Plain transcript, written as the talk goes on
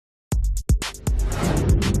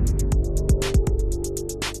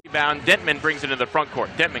Rebound, Dentmon brings it into the front court.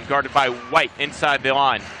 Dentmon guarded by White inside the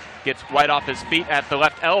line. Gets White off his feet at the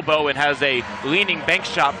left elbow and has a leaning bank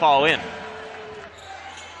shot fall in.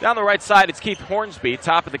 Down the right side, it's Keith Hornsby.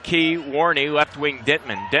 Top of the key, Warney, left wing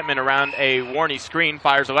Dentmon. Dentmon around a Warney screen,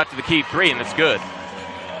 fires a left of the key three, and it's good.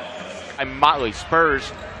 And Motley,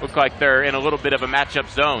 Spurs look like they're in a little bit of a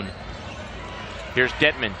matchup zone. Here's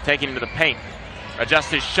Dentmon taking him to the paint.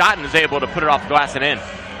 Adjusts his shot and is able to put it off the glass and in.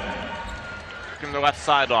 From the left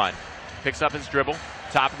sideline. Picks up his dribble.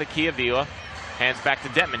 Top of the key, Avila. Hands back to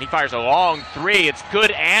Dentmon. He fires a long three. It's good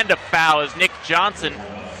and a foul as Nick Johnson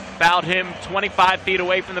fouled him 25 feet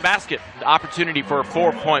away from the basket. The opportunity for a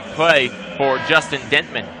 4-point play for Justin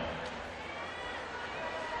Dentmon.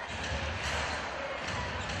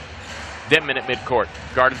 Dentmon at midcourt.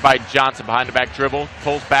 Guarded by Johnson behind the back dribble.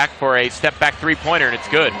 Pulls back for a step back three-pointer and it's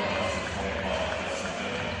good.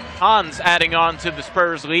 Hans adding on to the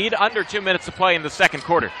Spurs lead. Under 2 minutes to play in the second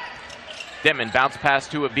quarter. Dentmon bounce pass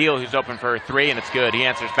to Avila, who's open for a three, and it's good. He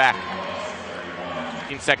answers back.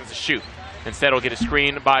 15 seconds to shoot. Instead, he'll get a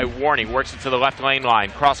screen by Warney. Works it to the left lane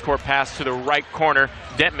line. Cross-court pass to the right corner.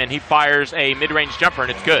 Dentmon, he fires a mid-range jumper,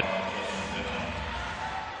 and it's good.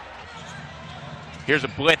 Here's a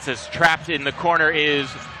blitz as trapped in the corner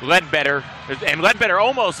is Ledbetter. And Ledbetter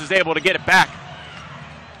almost is able to get it back.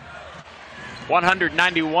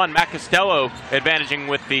 191, Matt Costello advantaging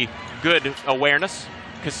with the good awareness.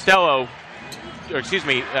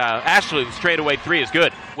 Ashley straightaway three is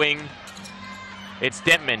good. Wing, it's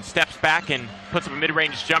Dentmon, steps back and puts up a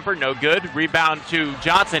mid-range jumper, no good. Rebound to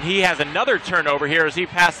Johnson, he has another turnover here as he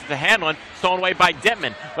passes to Hanlon, stolen away by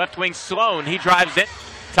Dentmon. Left wing Sloan, he drives it.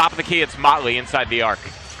 Top of the key, it's Motley inside the arc.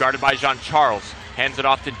 Guarded by Jean-Charles, hands it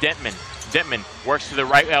off to Dentmon. Dentmon works to the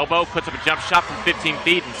right elbow, puts up a jump shot from 15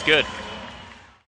 feet and it's good.